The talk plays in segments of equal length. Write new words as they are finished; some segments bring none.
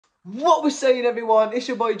What we're saying, everyone, it's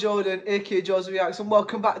your boy Jordan, aka Joe's Reacts, and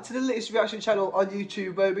welcome back to the latest reaction channel on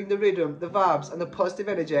YouTube, where we bring the rhythm, the vibes and the positive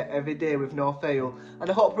energy every day with no fail. And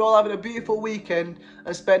I hope we're all having a beautiful weekend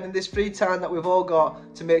and spending this free time that we've all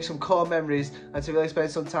got to make some core memories and to really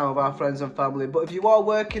spend some time with our friends and family. But if you are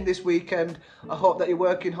working this weekend, I hope that you're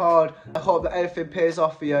working hard. I hope that everything pays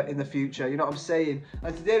off for you in the future, you know what I'm saying?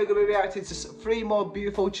 And today we're going to be reacting to 3 more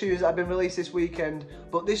beautiful tunes that have been released this weekend,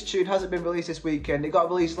 but this tune hasn't been released this weekend. It got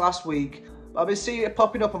released last week. I've been seeing it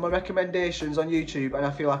popping up on my recommendations on YouTube, and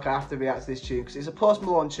I feel like I have to react to this tune because it's a Post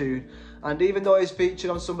Malone tune, and even though it's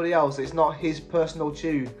featured on somebody else, it's not his personal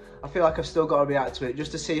tune. I feel like I've still got to react to it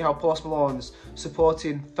just to see how Post Malone's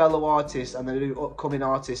supporting fellow artists and the new upcoming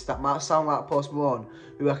artists that might sound like Post Malone,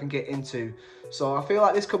 who I can get into. So I feel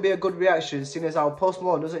like this could be a good reaction, seeing as how Post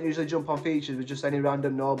Malone doesn't usually jump on features with just any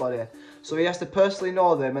random nobody. So he has to personally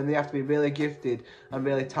know them, and they have to be really gifted and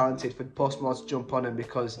really talented for Post Malone to jump on them,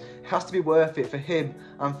 because it has to be worth it for him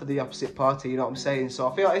and for the opposite party, you know what I'm saying? So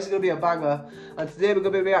I feel like this is going to be a banger, and today we're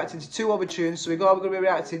going to be reacting to 2 other tunes. So we're going to be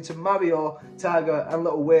reacting to Mario, Tiger and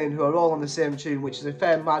Lil Wayne, who are all on the same tune, which is a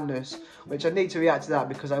fair madness, which I need to react to that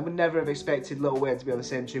because I would never have expected Lil Wayne to be on the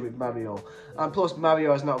same tune with Mario. And plus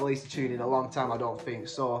Mario has not released a tune in a long time, I don't think,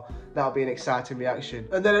 so that'll be an exciting reaction.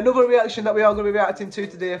 And then another reaction that we are going to be reacting to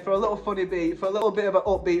today, for a little funny beat, for a little bit of an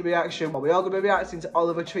upbeat reaction, we are going to be reacting to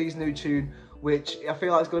Oliver Tree's new tune, which I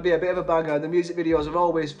feel like is going to be a bit of a banger. The music videos are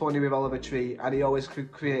always funny with Oliver Tree, and he always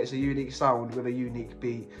creates a unique sound with a unique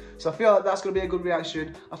beat. So I feel like that's going to be a good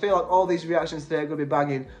reaction. I feel like all these reactions today are going to be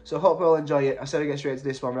banging, so I hope you all enjoy it. I said I get straight to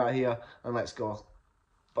this one right here, and let's go.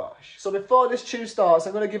 Bosh. So before this tune starts,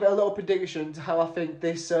 I'm going to give it a little prediction to how I think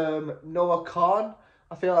this Noah Kahan,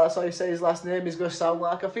 I feel like that's how you say his last name, is going to sound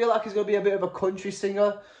like. I feel like he's going to be a bit of a country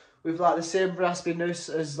singer with like the same raspiness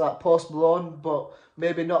as like Post Malone, but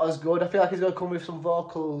maybe not as good. I feel like he's going to come with some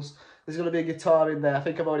vocals. There's going to be a guitar in there. I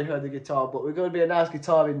think I've already heard the guitar, but we're going to be a nice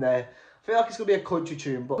guitar in there. I feel like it's going to be a country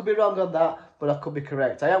tune, but I could be wrong on that, but I could be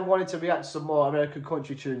correct. I am wanting to react to some more American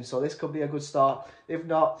country tunes, so this could be a good start. If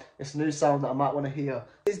not, it's a new sound that I might want to hear.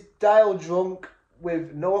 It's Dial Drunk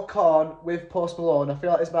with Noah Kahan with Post Malone. I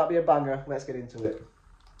feel like this might be a banger. Let's get into it.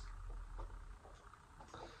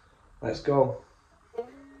 Let's go.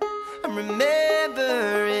 I'm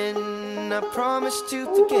remembering, I promised to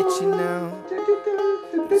forget you now.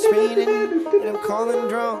 It's raining and I'm calling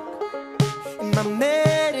drunk, and my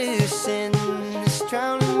medicine is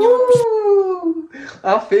drowning your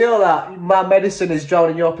I feel that my medicine is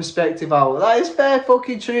drowning your perspective out. That is fair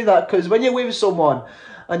fucking true, that, because when you're with someone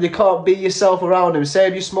and you can't be yourself around them, say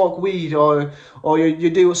if you smoke weed or you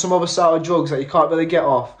do some other sort of drugs that you can't really get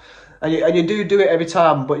off, and you do it every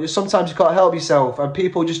time, but sometimes you can't help yourself, and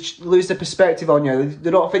people just lose their perspective on you. They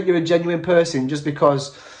don't think you're a genuine person just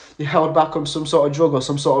because you're held back on some sort of drug or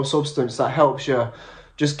some sort of substance that helps you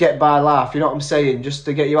just get by life, you know what I'm saying? Just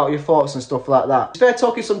to get you out of your thoughts and stuff like that. They're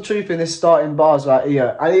talking some truth in this starting bars right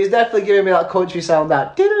here, and he's definitely giving me that country sound,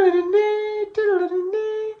 that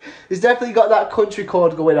he's definitely got that country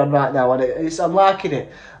chord going on right now, and I'm liking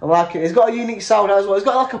it. I'm liking it. It's got a unique sound as well. It's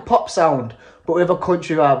got like a pop sound, but with a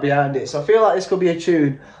country vibe behind it. So I feel like this could be a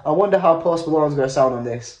tune. I wonder how Post Malone's going to sound on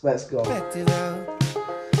this. Let's go.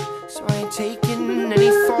 so I ain't taking any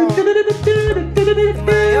fall.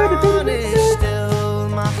 My honest still,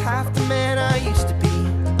 my half the man I used to be.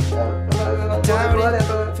 Doubt it,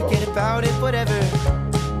 forget about it, whatever.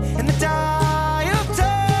 And the dial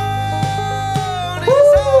tone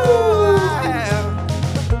is all I have.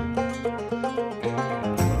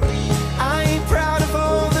 I ain't proud of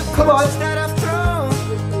all the punches that I've thrown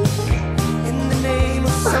in the name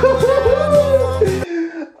of someone I know.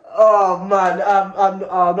 Oh man,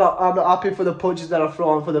 I'm not happy for the punches that I've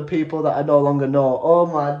thrown for the people that I no longer know. Oh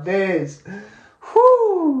my days.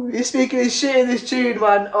 Whoo! He's speaking his shit in this tune,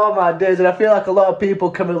 man. Oh my days, and I feel like a lot of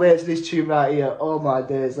people can relate to this tune right here. Oh my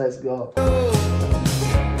days, let's go.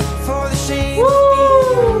 For the shame Woo!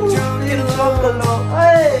 of being drunk and alone.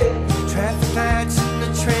 Hey! Traffic lights in the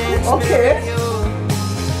transmitter. Okay.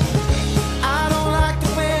 I don't like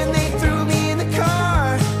it when they threw me in the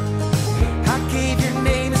car. I gave your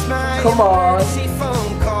name as my Come on. emergency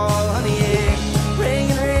phone call on the air.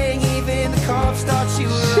 Ring and ring, even the cops thought you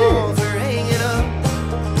were over hanging up.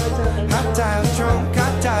 I dialed drunk, I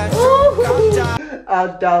dialed drunk, I dialed.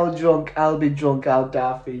 I'll die drunk, I'll be drunk, I'll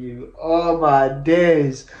die for you. Oh my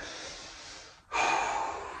days.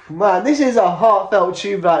 Man, this is a heartfelt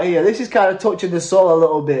tune right here. This is kind of touching the soul a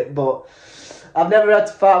little bit, but I've never had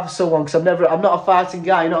to fight for someone because I'm not a fighting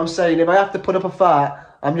guy, you know what I'm saying? If I have to put up a fight,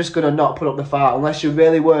 I'm just going to not put up the fight unless you're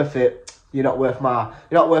really worth it. you're not worth my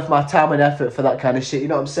time and effort for that kind of shit, you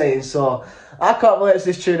know what I'm saying? So I can't relate to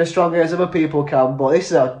this tune as strongly as other people can, but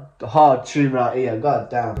this is a hard tune right here, god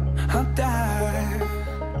damn. I'm tired.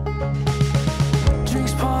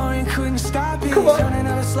 Drinks pouring, couldn't stop it. Come on. Turning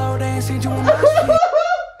on a slow dance into a mosh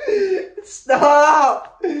pit.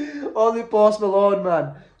 Stop! Only Post Malone,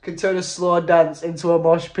 man, can turn a slow dance into a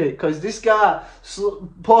mosh pit, because this guy,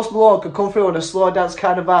 Post Malone, can come through on a slow dance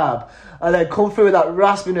kind of vibe and then come through with that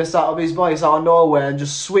raspiness out of his voice out of nowhere and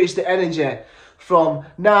just switch the energy from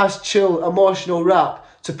nice, chill, emotional rap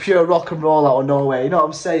to pure rock and roll out of nowhere, you know what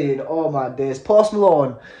I'm saying? Oh my days, Post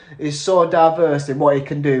Malone is so diverse in what he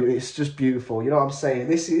can do, it's just beautiful, you know what I'm saying?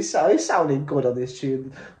 This is sounding good on this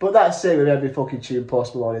tune, but that's it with every fucking tune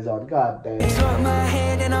Post Malone is on, god damn. Struck my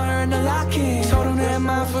head and I earned a locket. Told him that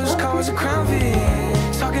my first car was a Crown Vic.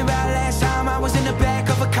 Talking about last time I was in the back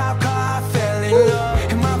of a cop car, I fell in love.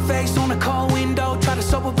 And my face on the car window, tried to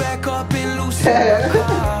sober back up and lose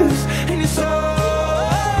cars. And it's all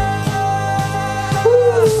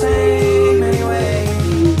the same anyway.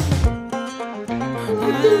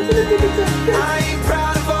 I ain't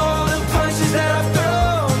proud of all the punches that I've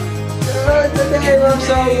thrown. The name of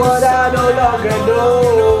someone I no longer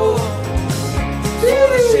know.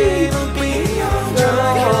 Shame of being young,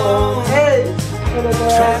 drunk and alone. Hey.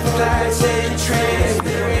 Traffic lights and trends,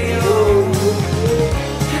 the radio.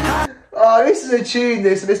 Oh, this is a tune,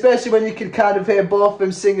 this, and especially when you can kind of hear both of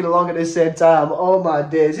them singing along at the same time. Oh my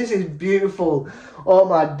days, this is beautiful. Oh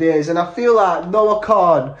my days, and I feel like Noah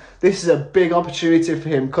Kahan, this is a big opportunity for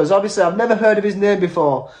him, because obviously I've never heard of his name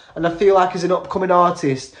before, and I feel like he's an upcoming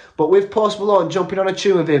artist, but with Post Malone jumping on a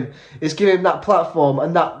tune with him, it's giving him that platform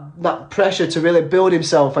and that pressure to really build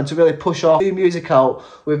himself and to really push off new music out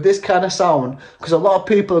with this kind of sound, because a lot of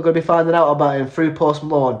people are going to be finding out about him through Post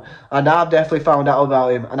Malone, and I've definitely found out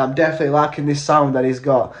about him, and I'm definitely liking this sound that he's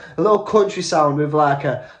got. A little country sound with like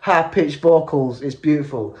a high-pitched vocals, it's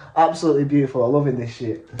beautiful, absolutely beautiful, I'm loving this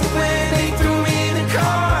shit. When they threw me in the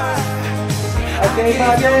car, I gave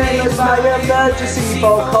my name as my emergency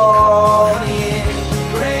phone call.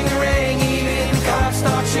 Ring a ring, even the cops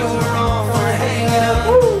thought you were wrong for hanging up.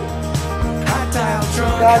 Hot dial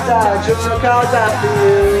drunk, Got that drunk, I'll die for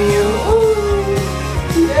you.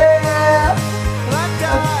 Ooh, yeah.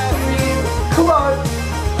 Come on.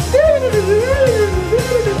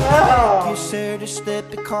 You sure to slip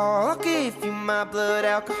the call, I'll give you my blood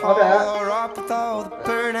alcohol. Okay. Or off with all the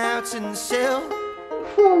burnouts in the cell.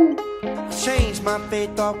 Change my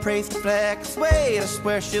faith, I'll praise the flag. Wait, I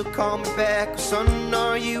swear she'll call me back. Son,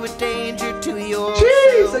 are you a danger to yourself?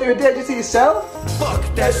 Jeez, are you a danger to yourself? Fuck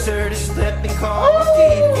that, sir, just let me call. I'll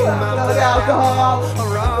give you my blood alcohol.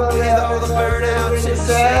 Or off with all the burnouts in the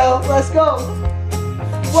cell. Let's go.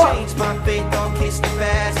 What? Change my faith, I'll kiss the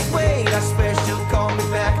past. Wait, I swear she'll call me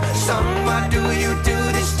back. Son, why do you do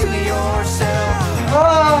this to yourself?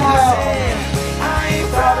 Oh. I ain't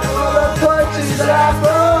proud of all The punches that I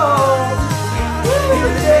throw. You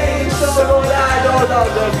think someone I no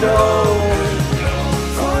longer know.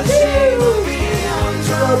 for the shame of being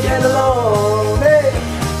Drunk and alone. Hey.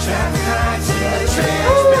 traffic lights in the trash.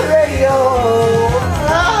 Radio.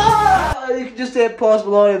 You can just hear Post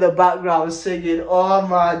Malone in the background singing. Oh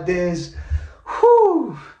my days.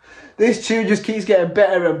 Whew. This tune just keeps getting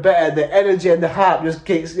better and better. The energy and the hype just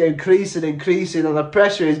keeps increasing, and the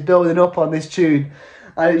pressure is building up on this tune.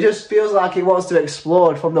 And it just feels like it wants to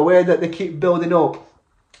explode from the way that they keep building up.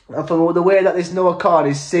 And from the way that this Noah Kahan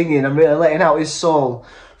is singing and really letting out his soul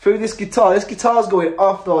through this guitar. This guitar's going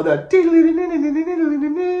off though.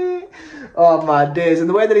 Oh my days. And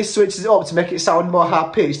the way that he switches it up to make it sound more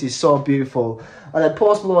high-pitched is so beautiful. And then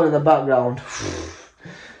Post Malone in the background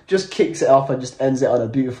just kicks it off and just ends it on a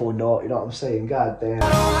beautiful note, you know what I'm saying? God damn.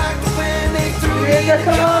 I don't like the when they threw me in the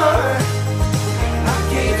car. I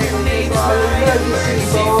gave your name my emergency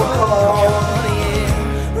phone call.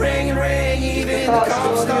 Ring and ring, even the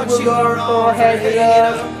cops thought you were wrong for hanging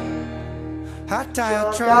up. Hot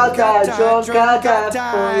dial drunk, got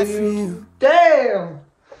die for you. Damn!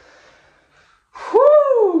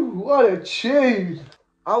 Whoo! What a tune!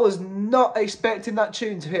 I was not expecting that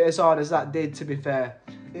tune to hit as hard as that did, to be fair.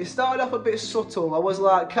 It started off a bit subtle. I was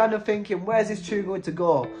like kind of thinking, where's this tune going to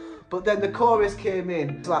go? But then the chorus came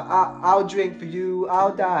in. It's like, I'll drink for you,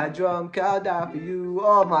 I'll die drunk, I'll die for you.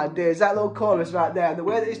 Oh my days, that little chorus right there. And the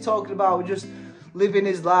way that he's talking about just living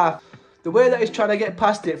his life. The way that he's trying to get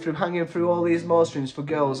past it from hanging through all these emotions for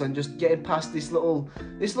girls and just getting past this little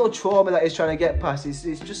trauma that he's trying to get past. It's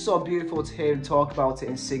just so beautiful to hear him talk about it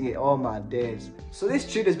and sing it. Oh my days. So this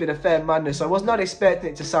tune has been a fair madness. I was not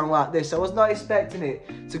expecting it to sound like this. I was not expecting it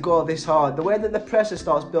to go this hard. The way that the pressure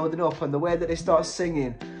starts building up and the way that they start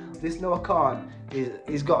singing. this Noah Kahan,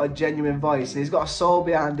 he's got a genuine voice and he's got a soul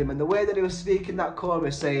behind him, and the way that he was speaking that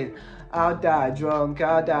chorus saying, I'll die drunk,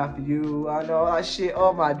 I'll die for you, I know that shit,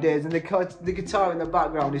 oh my days, and the guitar in the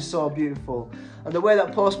background is so beautiful. And the way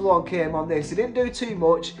that Post Malone came on this, he didn't do too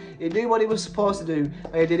much, he knew what he was supposed to do,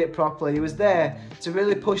 and he did it properly. He was there to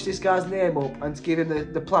really push this guy's name up and to give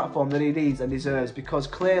him the platform that he needs and deserves, because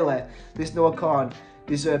clearly this Noah Kahan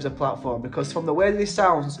deserves a platform, because from the way this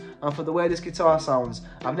sounds and from the way this guitar sounds,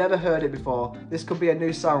 I've never heard it before. This could be a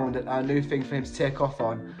new sound, a new thing for him to take off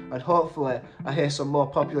on, and hopefully I hear some more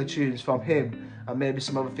popular tunes from him and maybe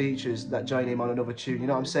some other features that join him on another tune, you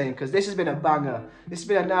know what I'm saying? Because this has been a banger, this has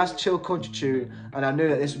been a nice chill country tune, and I knew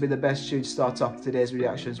that this would be the best tune to start off today's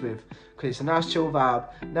reactions with, because it's a nice chill vibe,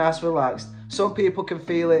 nice relaxed. Some people can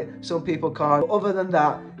feel it, some people can't, but other than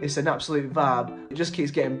that, it's an absolute vibe. It just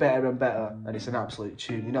keeps getting better and better, and it's an absolute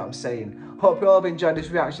tune, you know what I'm saying? Hope you all have enjoyed this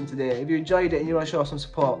reaction today. If you enjoyed it and you want to show some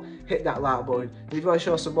support, hit that like button. If you want to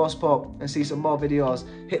show some more support and see some more videos,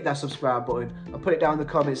 hit that subscribe button and put it down in the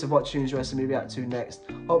comments of what tunes you want to see me react to next.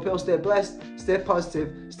 Hope you all stay blessed, stay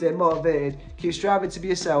positive, stay motivated, keep striving to be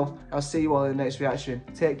yourself. I'll see you all in the next reaction.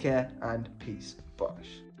 Take care and peace.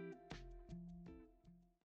 Bosh.